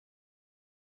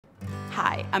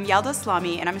Hi, I'm Yalda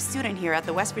Slami and I'm a student here at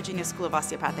the West Virginia School of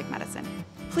Osteopathic Medicine.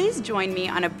 Please join me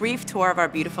on a brief tour of our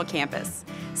beautiful campus.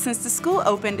 Since the school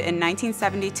opened in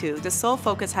 1972, the sole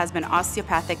focus has been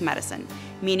osteopathic medicine,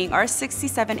 meaning our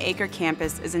 67-acre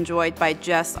campus is enjoyed by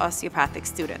just osteopathic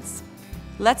students.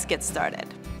 Let's get started.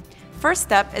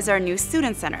 First up is our new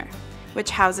Student Center, which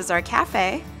houses our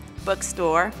cafe,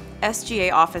 bookstore,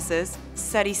 SGA offices,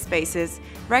 study spaces,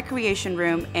 recreation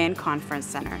room, and conference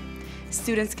center.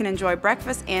 Students can enjoy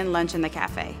breakfast and lunch in the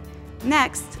cafe.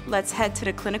 Next, let's head to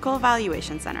the Clinical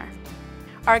Evaluation Center.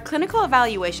 Our Clinical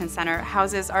Evaluation Center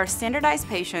houses our standardized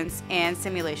patients and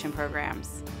simulation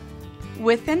programs.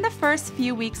 Within the first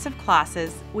few weeks of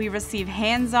classes, we receive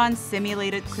hands-on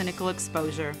simulated clinical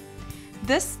exposure.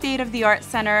 This state-of-the-art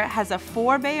center has a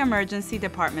 4-bay emergency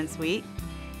department suite,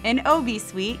 an OB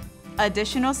suite,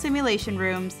 additional simulation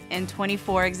rooms, and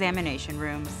 24 examination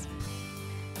rooms.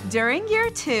 During year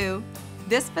 2,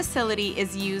 this facility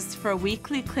is used for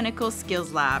weekly clinical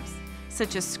skills labs,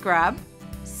 such as scrub,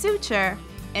 suture,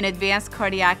 and advanced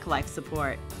cardiac life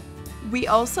support. We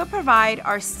also provide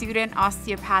our student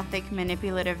osteopathic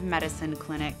manipulative medicine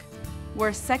clinic,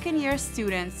 where second-year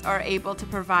students are able to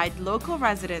provide local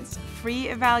residents free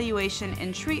evaluation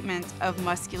and treatment of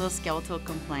musculoskeletal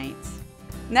complaints.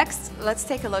 Next, let's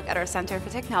take a look at our Center for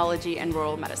Technology and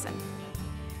Rural Medicine.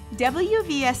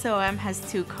 WVSOM has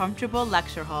 2 comfortable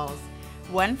lecture halls,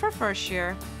 one for first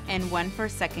year and one for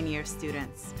second year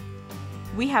students.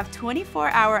 We have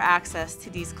 24-hour access to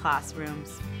these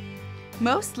classrooms.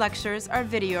 Most lectures are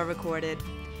video recorded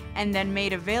and then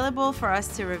made available for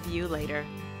us to review later.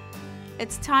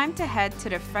 It's time to head to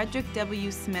the Frederick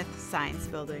W. Smith Science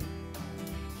Building.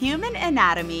 Human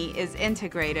anatomy is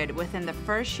integrated within the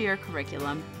first year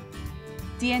curriculum.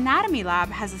 The Anatomy Lab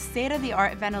has a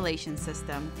state-of-the-art ventilation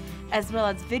system, as well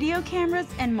as video cameras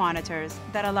and monitors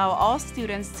that allow all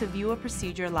students to view a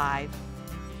procedure live.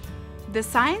 The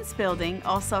Science Building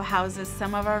also houses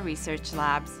some of our research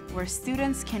labs, where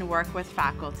students can work with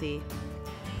faculty.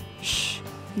 Shh!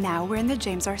 Now we're in the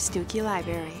James R. Stuckey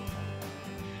Library.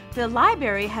 The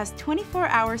library has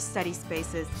 24-hour study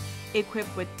spaces,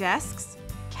 equipped with desks,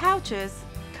 couches,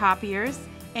 copiers,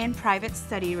 and private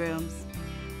study rooms.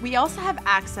 We also have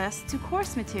access to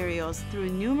course materials through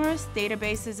numerous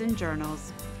databases and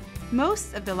journals.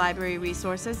 Most of the library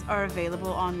resources are available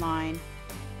online.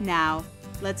 Now,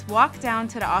 let's walk down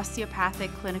to the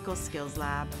Osteopathic Clinical Skills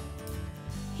Lab.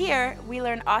 Here, we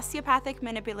learn osteopathic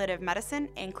manipulative medicine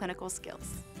and clinical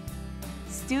skills.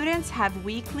 Students have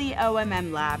weekly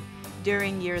OMM lab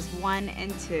during years 1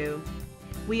 and 2.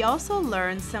 We also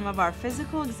learn some of our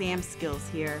physical exam skills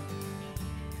here.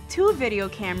 2 video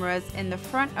cameras in the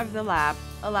front of the lab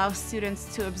allow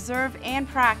students to observe and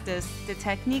practice the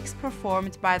techniques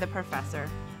performed by the professor.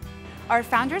 Our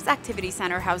Founders Activity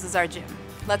Center houses our gym.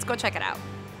 Let's go check it out.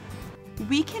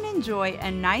 We can enjoy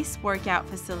a nice workout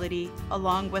facility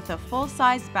along with a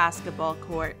full-size basketball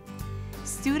court.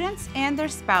 Students and their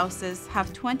spouses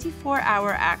have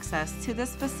 24-hour access to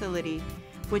this facility,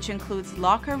 which includes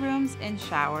locker rooms and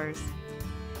showers.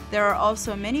 There are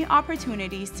also many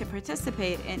opportunities to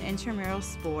participate in intramural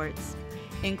sports,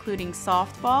 including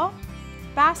softball,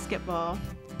 basketball,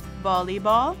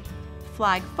 volleyball,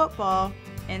 flag football,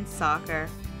 and soccer.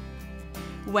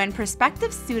 When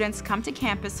prospective students come to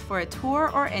campus for a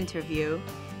tour or interview,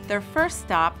 their first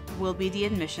stop will be the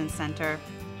admissions center.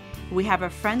 We have a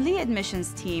friendly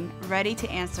admissions team ready to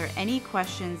answer any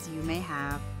questions you may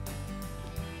have.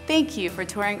 Thank you for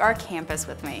touring our campus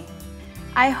with me.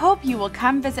 I hope you will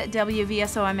come visit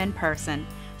WVSOM in person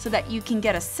so that you can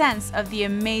get a sense of the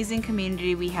amazing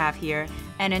community we have here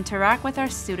and interact with our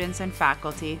students and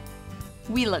faculty.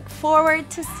 We look forward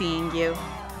to seeing you.